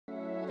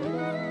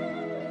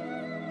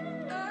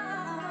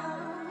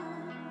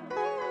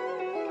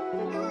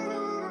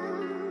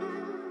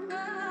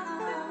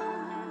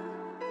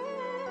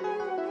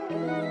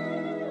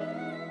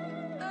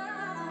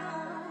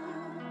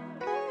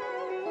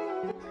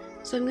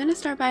So I'm going to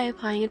start by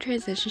applying a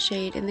transition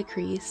shade in the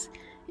crease.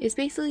 It's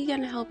basically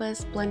going to help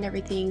us blend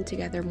everything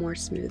together more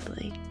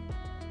smoothly.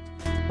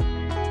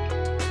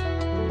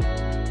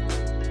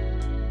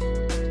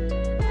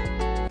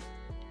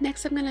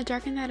 Next, I'm going to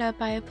darken that up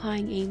by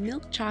applying a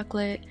milk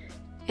chocolate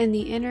in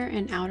the inner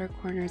and outer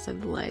corners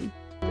of the lid.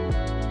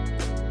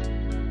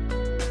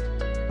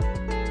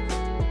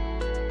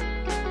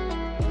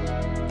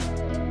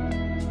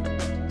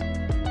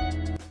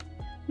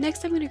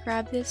 Next, I'm going to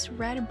grab this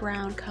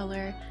red-brown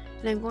color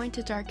and I'm going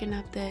to darken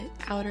up the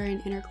outer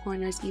and inner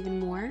corners even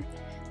more,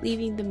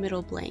 leaving the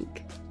middle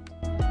blank.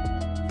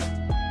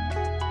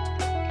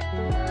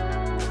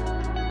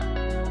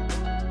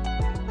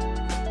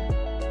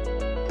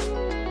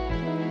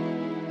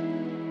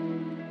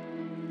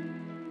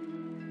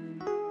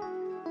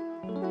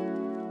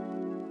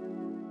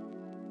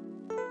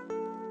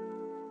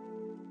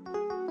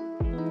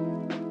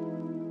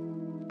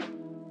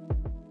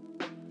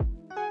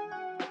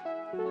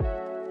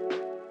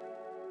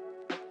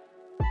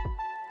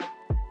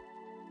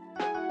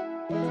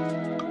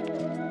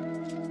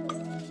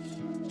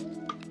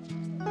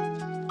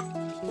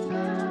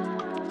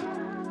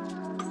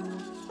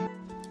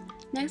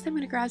 Next, I'm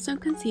going to grab some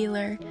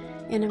concealer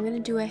and I'm going to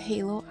do a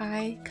halo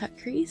eye cut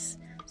crease.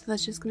 So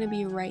that's just going to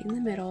be right in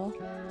the middle,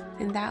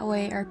 and that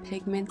way our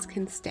pigments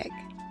can stick.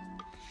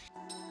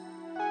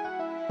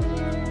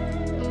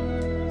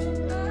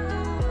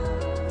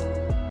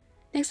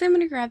 Next, I'm going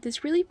to grab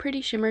this really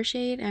pretty shimmer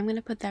shade and I'm going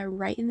to put that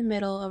right in the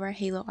middle of our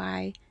halo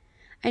eye.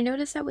 I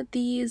noticed that with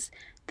these,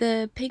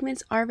 the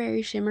pigments are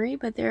very shimmery,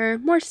 but they're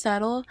more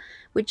subtle,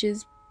 which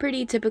is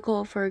pretty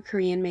typical for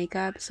Korean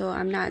makeup, so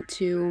I'm not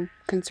too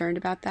concerned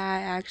about that.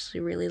 I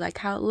actually really like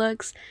how it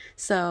looks,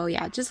 so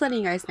yeah, just letting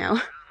you guys know.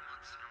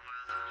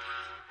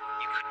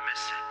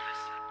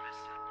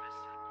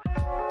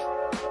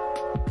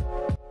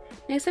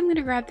 Next, I'm going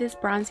to grab this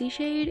bronzy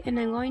shade and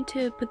I'm going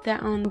to put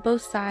that on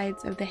both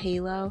sides of the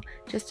halo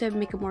just to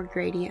make a more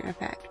gradient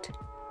effect.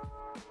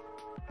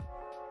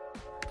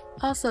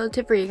 Also,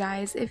 tip for you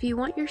guys, if you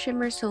want your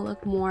shimmers to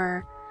look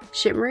more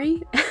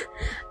shimmery,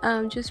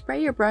 just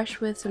spray your brush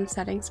with some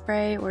setting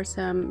spray or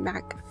some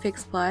MAC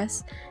Fix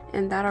Plus,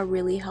 and that'll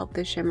really help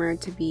the shimmer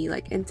to be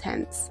like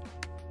intense.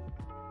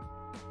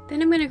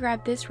 Then I'm going to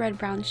grab this red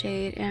brown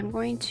shade and I'm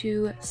going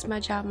to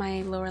smudge out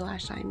my lower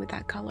lash line with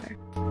that color.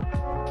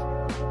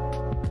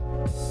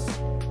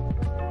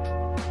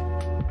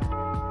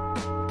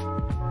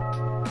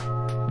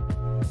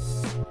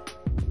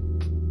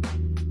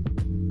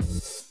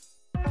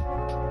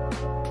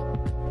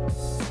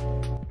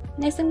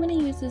 Next, I'm going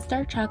to use this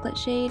dark chocolate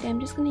shade and I'm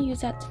just going to use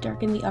that to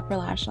darken the upper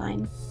lash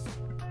line.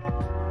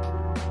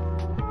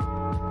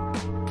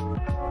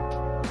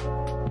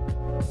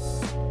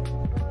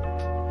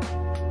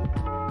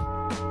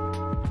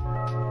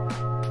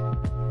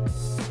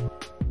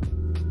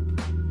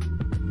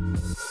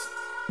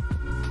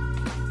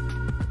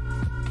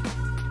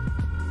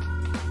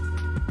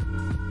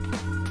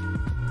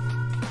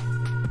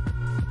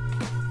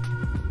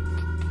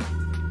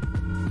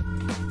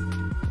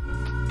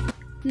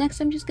 Next,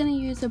 I'm just going to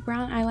use a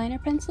brown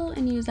eyeliner pencil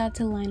and use that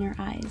to line our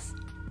eyes.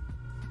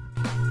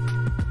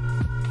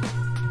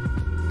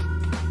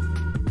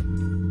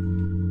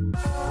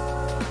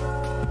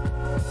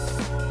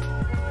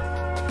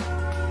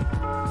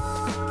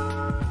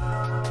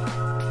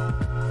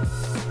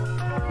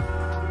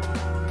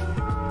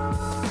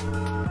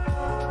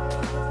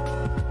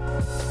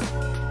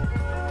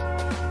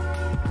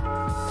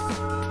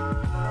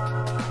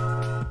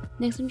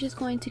 Next, I'm just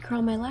going to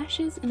curl my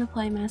lashes and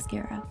apply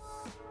mascara.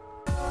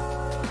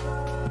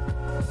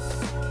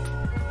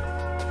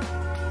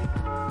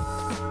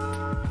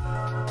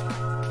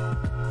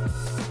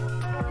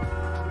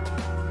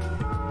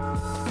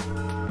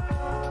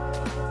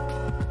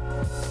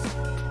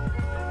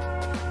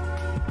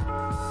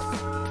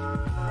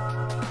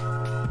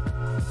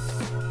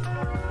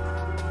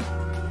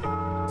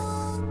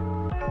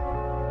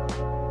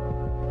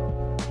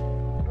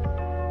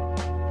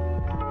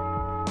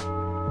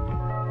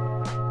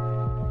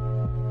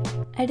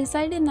 I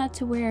decided not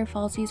to wear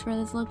falsies for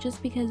this look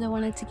just because I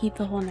wanted to keep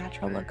the whole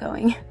natural look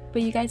going,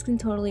 but you guys can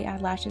totally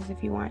add lashes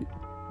if you want.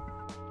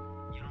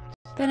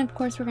 Then of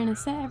course we're going to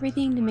set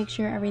everything to make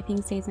sure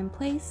everything stays in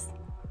place,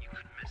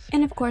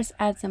 and of course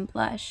add some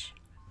blush.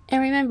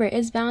 And remember,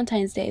 it's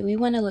Valentine's Day. We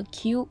want to look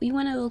cute, we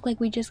want to look like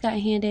we just got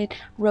handed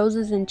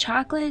roses and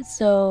chocolate,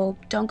 so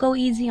don't go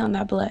easy on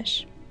that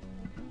blush.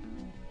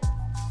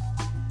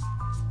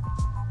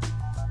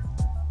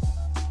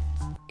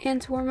 And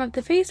to warm up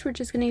the face, we're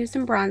just going to use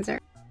some bronzer.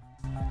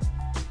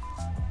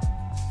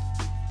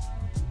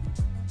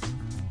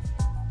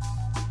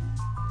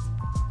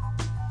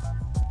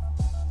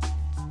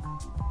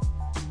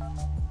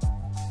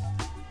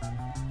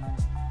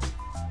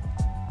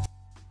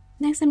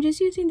 Next, I'm just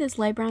using this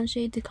light brown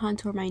shade to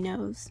contour my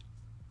nose.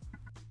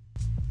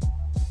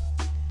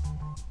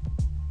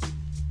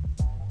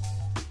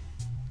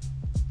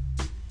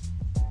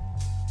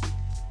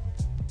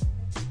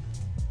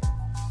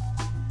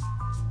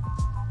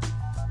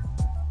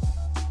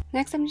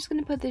 Next, I'm just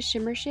going to put this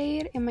shimmer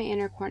shade in my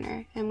inner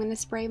corner. I'm going to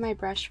spray my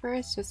brush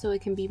first just so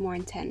it can be more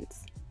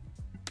intense.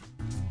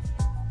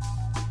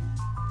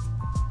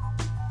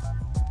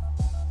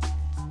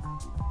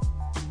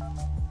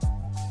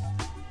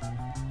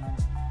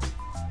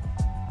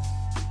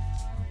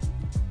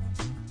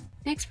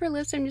 Next for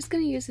lips, I'm just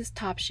going to use this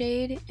top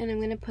shade and I'm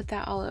going to put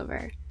that all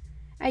over.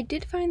 I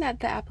did find that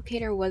the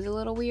applicator was a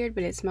little weird,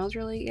 but it smells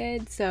really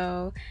good,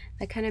 so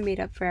that kind of made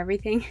up for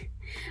everything.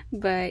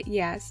 But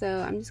yeah,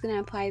 so I'm just going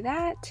to apply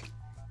that.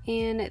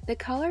 And the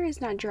color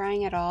is not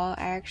drying at all.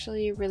 I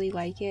actually really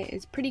like it.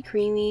 It's pretty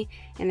creamy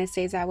and it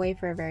stays that way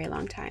for a very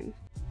long time.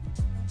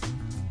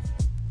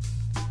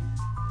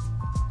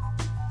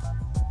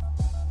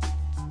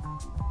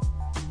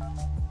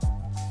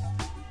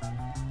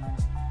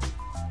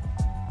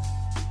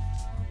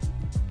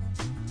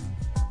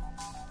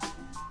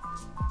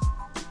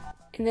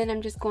 And then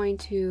I'm just going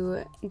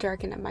to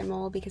darken up my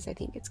mole because I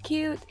think it's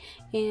cute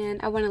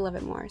and I want to love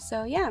it more.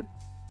 So yeah.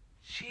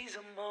 She's a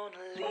Mona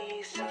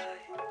Lisa.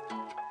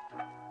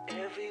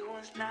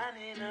 Everyone's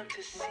lining up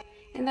to see.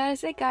 And that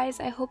is it, guys.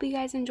 I hope you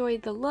guys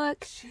enjoyed the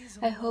look.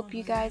 I hope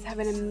you guys have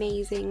an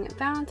amazing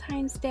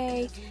Valentine's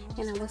Day,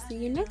 and I will see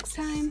you next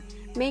time.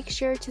 Make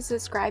sure to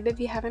subscribe if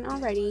you haven't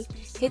already.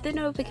 Hit the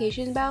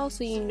notification bell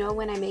so you know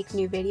when I make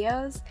new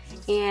videos,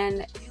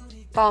 and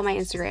follow my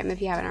Instagram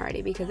if you haven't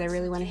already because I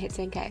really want to hit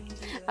 10K.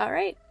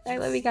 Alright, I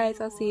love you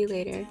guys. I'll see you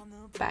later.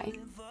 Bye.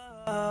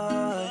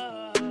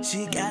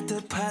 She got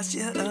the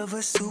posture of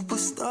a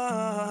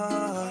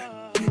superstar.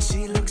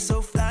 She looks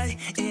so fly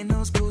in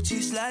those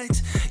Gucci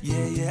slides.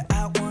 Yeah,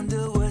 I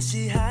wonder what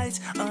she hides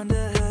under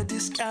her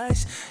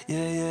disguise.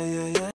 Yeah.